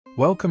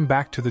Welcome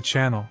back to the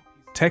channel,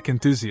 Tech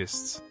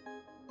Enthusiasts.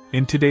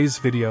 In today's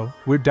video,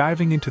 we're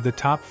diving into the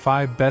top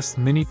 5 best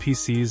mini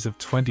PCs of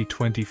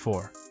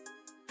 2024.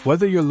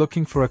 Whether you're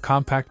looking for a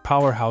compact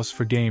powerhouse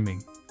for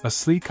gaming, a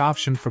sleek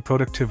option for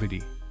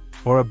productivity,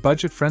 or a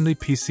budget-friendly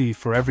PC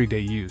for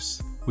everyday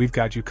use, we've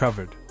got you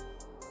covered.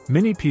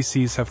 Mini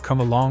PCs have come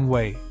a long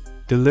way,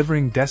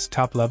 delivering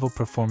desktop-level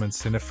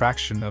performance in a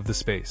fraction of the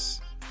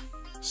space.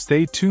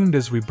 Stay tuned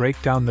as we break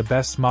down the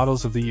best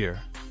models of the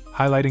year,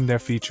 highlighting their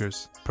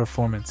features,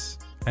 performance,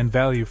 and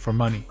value for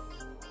money.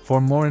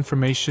 For more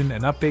information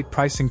and update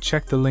pricing,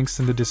 check the links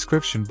in the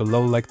description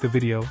below. Like the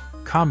video,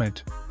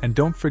 comment, and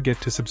don't forget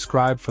to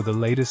subscribe for the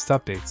latest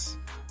updates.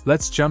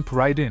 Let's jump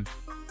right in.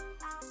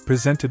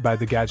 Presented by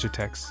the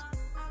Gadgetex.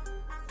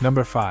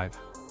 Number 5.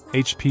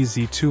 HP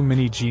Z2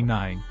 Mini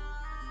G9.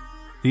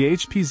 The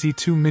HP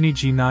Z2 Mini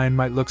G9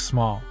 might look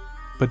small,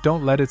 but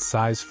don't let its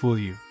size fool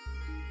you.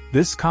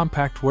 This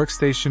compact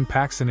workstation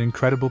packs an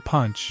incredible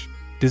punch,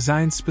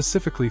 designed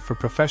specifically for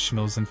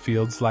professionals in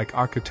fields like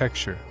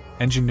architecture,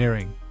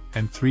 engineering,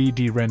 and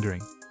 3D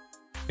rendering.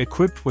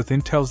 Equipped with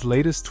Intel's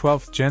latest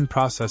 12th gen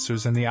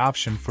processors and the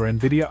option for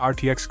NVIDIA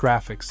RTX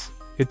graphics,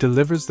 it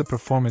delivers the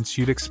performance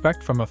you'd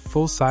expect from a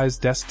full-size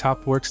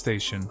desktop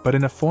workstation, but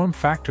in a form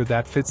factor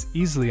that fits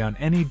easily on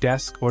any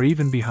desk or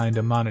even behind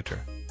a monitor.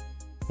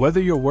 Whether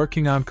you're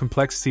working on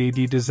complex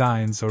CAD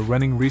designs or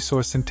running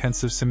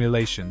resource-intensive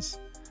simulations,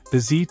 the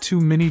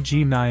Z2 Mini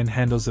G9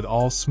 handles it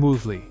all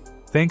smoothly,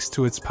 thanks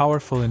to its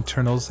powerful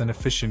internals and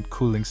efficient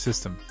cooling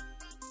system.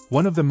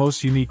 One of the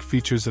most unique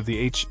features of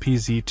the HP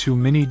Z2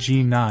 Mini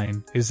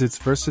G9 is its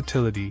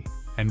versatility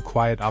and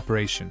quiet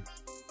operation.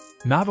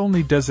 Not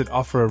only does it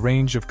offer a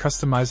range of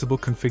customizable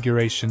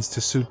configurations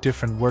to suit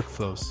different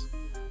workflows,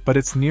 but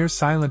its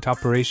near-silent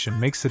operation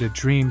makes it a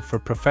dream for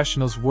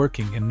professionals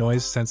working in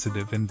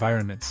noise-sensitive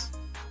environments.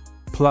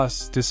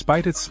 Plus,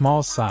 despite its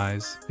small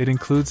size, it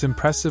includes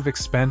impressive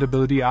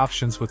expandability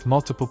options with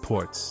multiple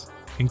ports,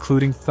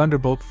 including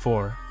Thunderbolt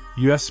 4,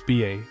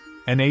 USB-A,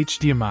 and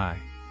HDMI,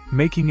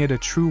 making it a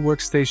true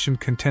workstation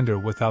contender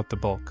without the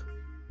bulk.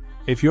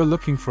 If you're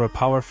looking for a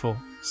powerful,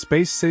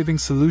 space-saving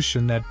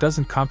solution that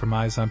doesn't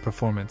compromise on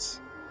performance,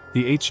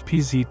 the HP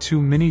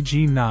Z2 Mini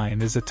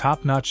G9 is a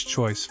top-notch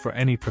choice for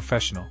any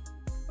professional.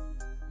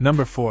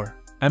 Number 4.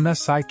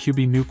 MSI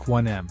QB Nuke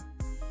 1M.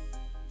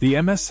 The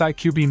MSI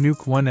QB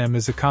Nuke 1M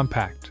is a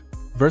compact,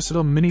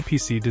 versatile mini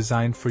PC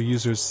designed for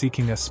users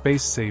seeking a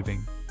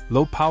space-saving,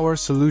 low-power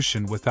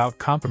solution without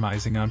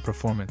compromising on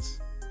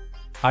performance.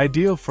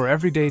 Ideal for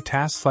everyday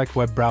tasks like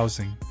web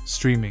browsing,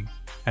 streaming,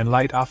 and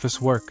light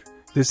office work,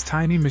 this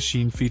tiny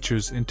machine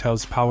features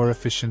Intel's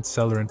power-efficient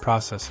Celeron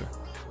processor.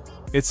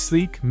 Its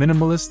sleek,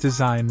 minimalist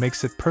design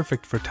makes it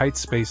perfect for tight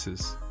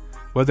spaces,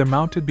 whether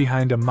mounted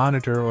behind a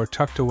monitor or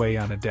tucked away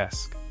on a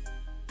desk.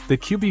 The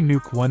QB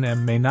Nuke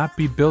 1M may not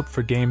be built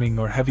for gaming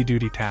or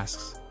heavy-duty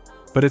tasks,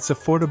 but its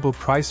affordable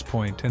price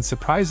point and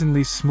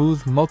surprisingly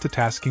smooth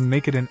multitasking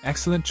make it an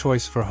excellent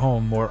choice for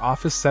home or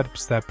office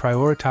setups that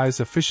prioritize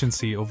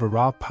efficiency over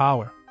raw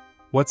power.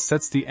 What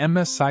sets the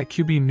MSI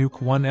QB Nuke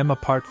 1M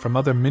apart from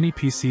other mini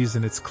PCs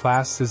in its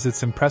class is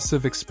its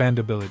impressive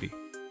expandability.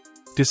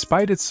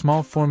 Despite its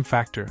small form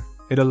factor,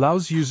 it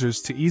allows users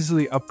to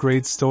easily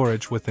upgrade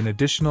storage with an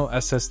additional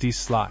SSD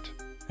slot,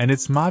 and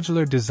its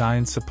modular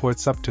design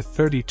supports up to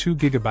 32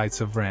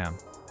 GB of RAM,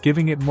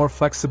 giving it more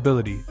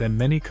flexibility than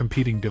many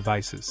competing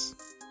devices.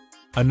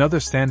 Another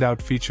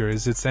standout feature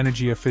is its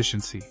energy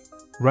efficiency,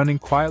 running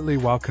quietly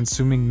while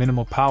consuming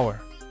minimal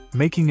power,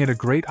 making it a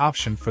great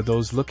option for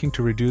those looking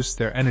to reduce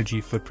their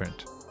energy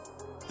footprint.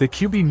 The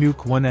QB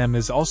Nuke 1M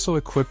is also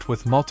equipped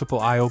with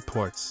multiple I/O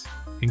ports,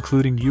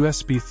 including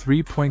USB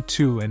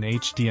 3.2 and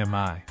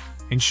HDMI,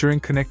 ensuring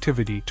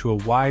connectivity to a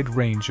wide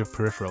range of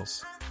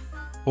peripherals.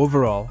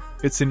 Overall,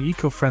 it's an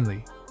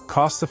eco-friendly,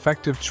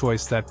 cost-effective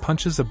choice that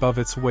punches above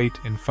its weight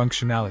in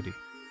functionality.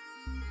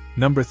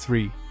 Number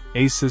 3.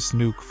 Asus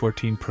Nuke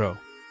 14 Pro.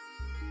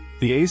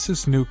 The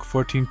Asus Nuke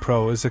 14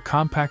 Pro is a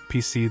compact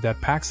PC that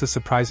packs a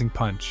surprising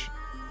punch,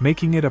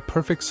 making it a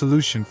perfect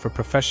solution for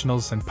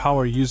professionals and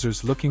power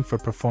users looking for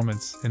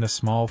performance in a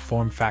small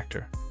form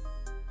factor.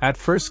 At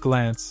first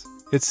glance,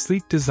 its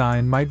sleek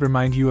design might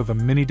remind you of a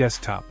mini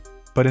desktop,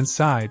 but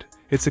inside,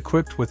 it's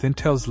equipped with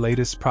Intel's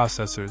latest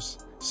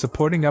processors,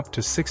 supporting up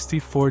to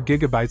 64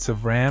 GB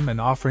of RAM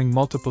and offering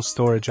multiple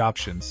storage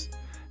options,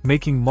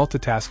 making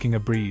multitasking a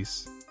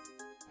breeze.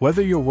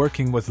 Whether you're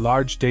working with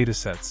large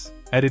datasets,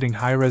 editing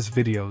high-res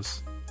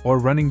videos, or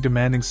running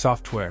demanding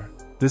software,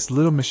 this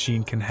little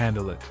machine can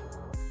handle it.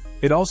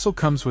 It also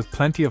comes with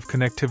plenty of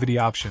connectivity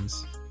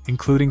options,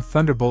 including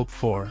Thunderbolt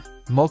 4,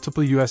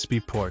 multiple USB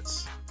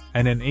ports,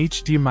 and an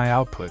HDMI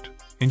output,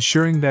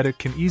 ensuring that it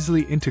can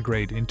easily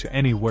integrate into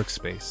any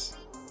workspace.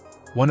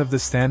 One of the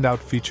standout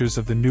features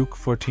of the Nuke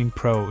 14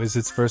 Pro is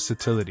its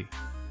versatility.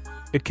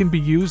 It can be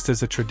used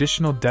as a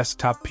traditional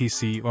desktop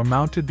PC or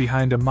mounted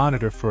behind a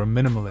monitor for a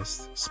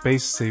minimalist,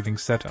 space-saving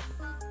setup.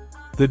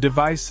 The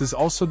device is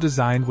also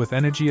designed with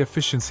energy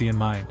efficiency in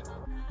mind,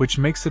 which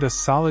makes it a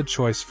solid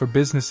choice for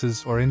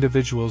businesses or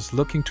individuals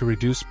looking to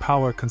reduce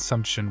power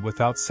consumption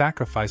without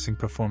sacrificing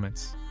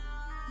performance.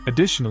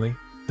 Additionally,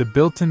 the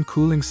built-in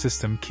cooling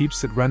system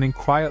keeps it running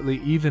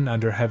quietly even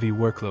under heavy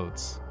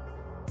workloads.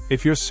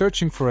 If you're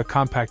searching for a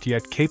compact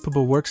yet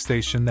capable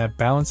workstation that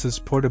balances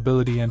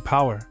portability and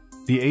power,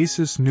 the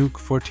Asus NUC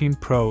 14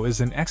 Pro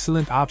is an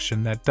excellent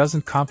option that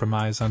doesn't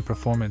compromise on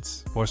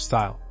performance or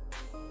style.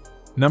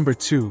 Number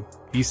 2.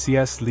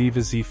 ECS Leva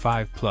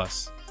Z5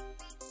 Plus.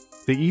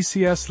 The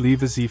ECS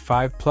Leva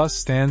Z5 Plus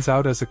stands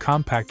out as a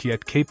compact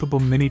yet capable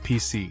mini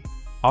PC,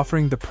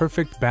 offering the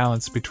perfect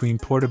balance between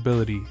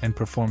portability and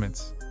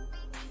performance.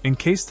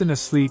 Encased in a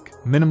sleek,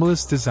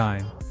 minimalist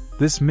design,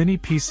 this mini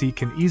PC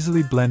can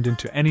easily blend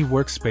into any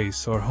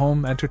workspace or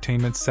home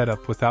entertainment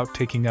setup without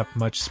taking up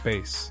much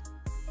space.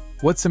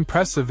 What's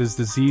impressive is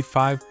the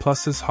Z5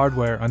 Plus's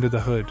hardware under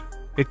the hood.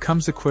 It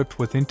comes equipped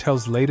with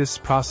Intel's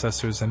latest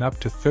processors and up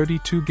to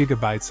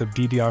 32GB of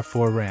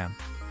DDR4 RAM,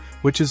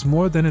 which is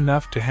more than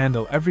enough to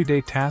handle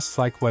everyday tasks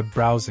like web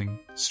browsing,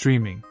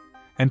 streaming,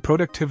 and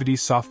productivity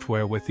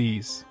software with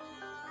ease.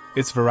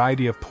 Its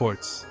variety of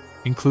ports,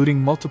 including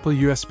multiple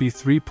USB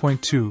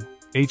 3.2,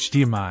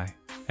 HDMI,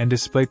 and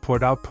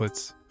DisplayPort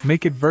outputs,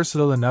 make it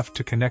versatile enough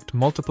to connect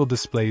multiple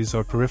displays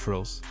or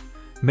peripherals,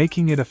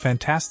 making it a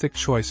fantastic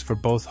choice for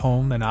both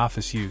home and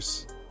office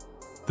use.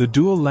 The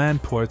dual LAN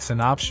ports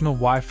and optional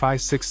Wi-Fi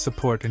 6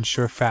 support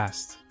ensure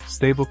fast,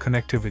 stable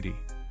connectivity,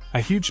 a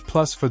huge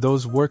plus for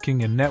those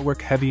working in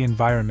network-heavy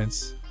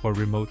environments or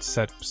remote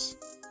setups.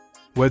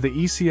 Where the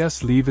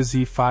ECS Leva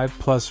Z5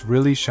 Plus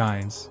really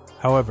shines,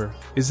 however,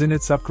 is in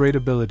its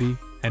upgradability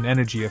and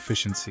energy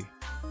efficiency.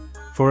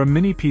 For a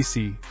mini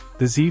PC,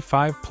 the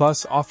Z5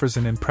 Plus offers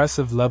an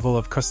impressive level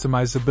of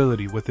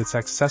customizability with its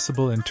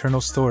accessible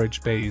internal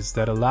storage bays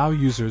that allow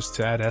users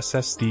to add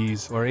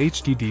SSDs or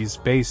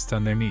HDDs based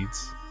on their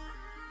needs.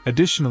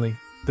 Additionally,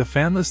 the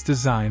fanless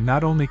design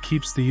not only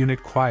keeps the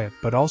unit quiet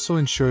but also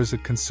ensures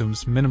it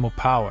consumes minimal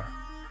power,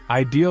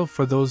 ideal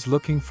for those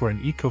looking for an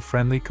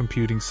eco-friendly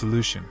computing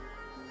solution.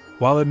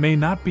 While it may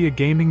not be a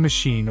gaming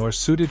machine or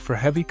suited for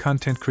heavy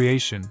content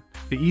creation,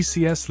 the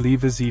ECS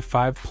Leva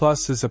Z5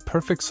 Plus is a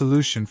perfect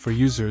solution for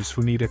users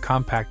who need a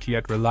compact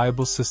yet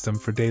reliable system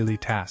for daily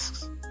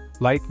tasks,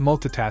 light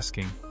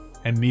multitasking,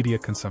 and media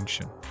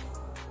consumption.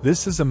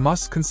 This is a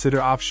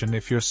must-consider option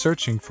if you're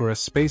searching for a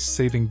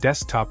space-saving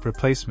desktop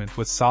replacement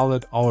with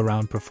solid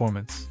all-around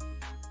performance.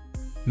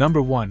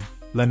 Number 1.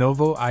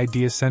 Lenovo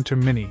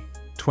IdeaCenter Mini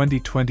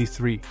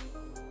 2023.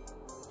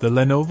 The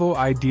Lenovo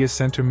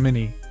IdeaCenter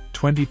Mini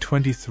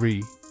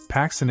 2023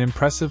 packs an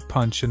impressive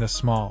punch in a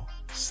small,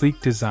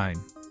 sleek design,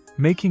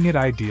 making it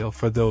ideal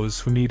for those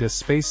who need a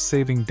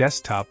space-saving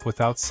desktop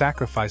without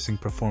sacrificing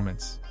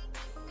performance.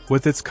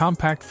 With its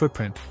compact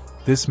footprint,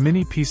 this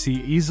mini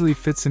PC easily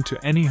fits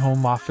into any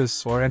home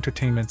office or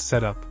entertainment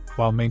setup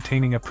while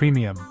maintaining a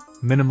premium,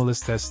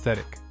 minimalist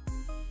aesthetic.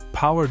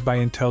 Powered by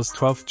Intel's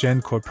 12th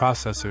Gen Core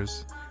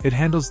processors, it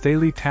handles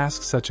daily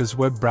tasks such as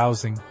web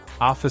browsing,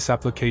 office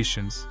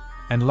applications,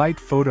 and light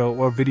photo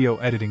or video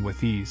editing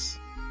with ease.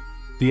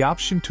 The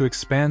option to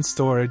expand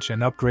storage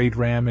and upgrade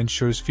RAM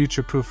ensures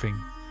future-proofing,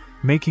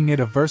 making it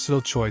a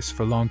versatile choice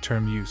for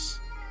long-term use.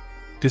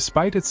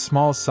 Despite its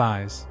small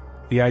size,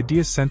 the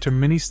IdeaCenter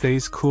Mini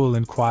stays cool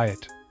and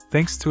quiet,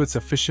 thanks to its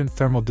efficient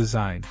thermal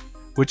design,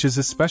 which is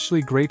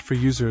especially great for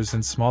users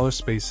in smaller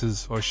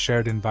spaces or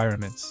shared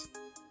environments.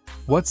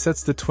 What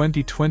sets the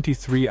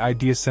 2023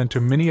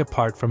 IdeaCenter Mini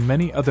apart from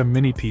many other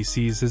mini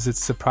PCs is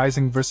its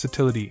surprising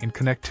versatility in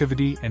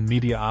connectivity and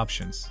media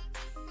options.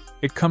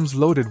 It comes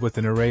loaded with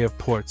an array of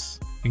ports,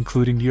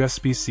 including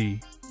USB-C,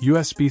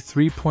 USB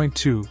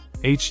 3.2,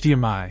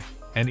 HDMI,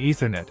 and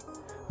Ethernet,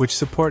 which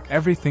support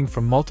everything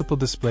from multiple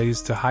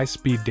displays to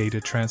high-speed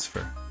data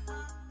transfer.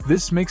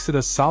 This makes it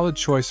a solid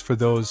choice for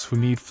those who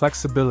need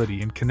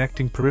flexibility in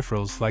connecting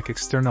peripherals like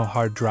external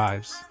hard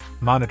drives,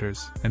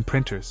 monitors, and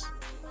printers.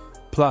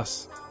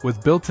 Plus,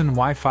 with built-in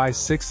Wi-Fi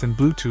 6 and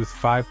Bluetooth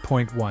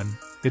 5.1,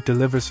 it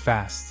delivers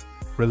fast,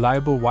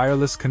 reliable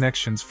wireless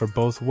connections for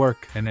both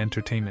work and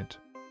entertainment.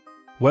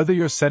 Whether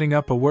you're setting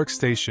up a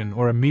workstation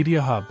or a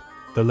media hub,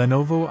 the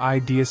Lenovo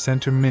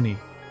IdeaCenter Mini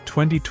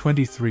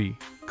 2023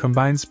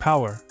 combines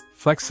power,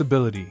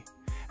 flexibility,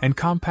 and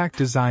compact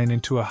design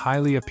into a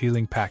highly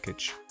appealing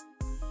package.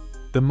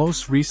 The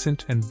most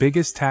recent and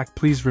biggest hack.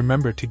 Please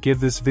remember to give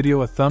this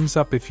video a thumbs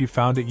up if you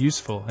found it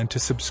useful and to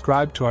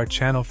subscribe to our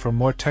channel for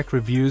more tech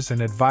reviews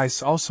and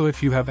advice. Also,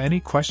 if you have any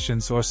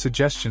questions or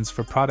suggestions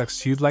for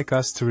products you'd like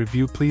us to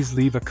review, please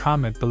leave a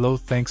comment below.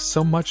 Thanks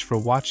so much for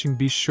watching.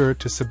 Be sure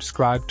to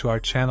subscribe to our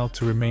channel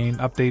to remain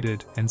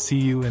updated and see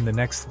you in the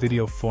next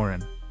video.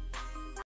 Foreign.